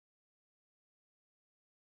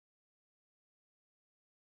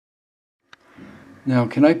Now,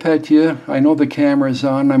 can I pet you? I know the camera's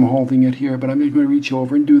on, I'm holding it here, but I'm just going to reach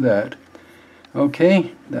over and do that.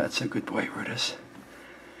 Okay? That's a good boy, Brutus.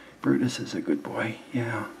 Brutus is a good boy,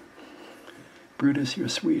 yeah. Brutus, you're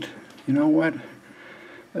sweet. You know what?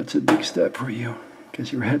 That's a big step for you,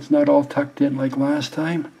 because your head's not all tucked in like last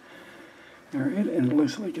time. All right, and it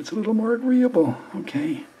looks like it's a little more agreeable.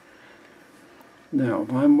 Okay. Now,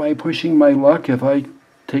 by pushing my luck, if I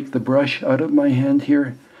take the brush out of my hand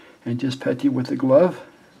here and just pet you with the glove,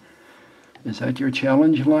 is that your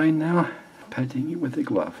challenge line now? Petting you with the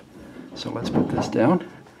glove. So let's put this down.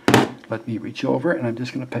 Let me reach over, and I'm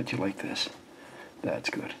just going to pet you like this. That's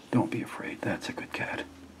good. Don't be afraid. That's a good cat.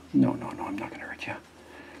 No, no, no, I'm not going to hurt you.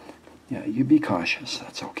 Yeah, you be cautious.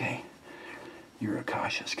 That's okay. You're a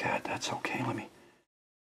cautious cat. That's okay. Let me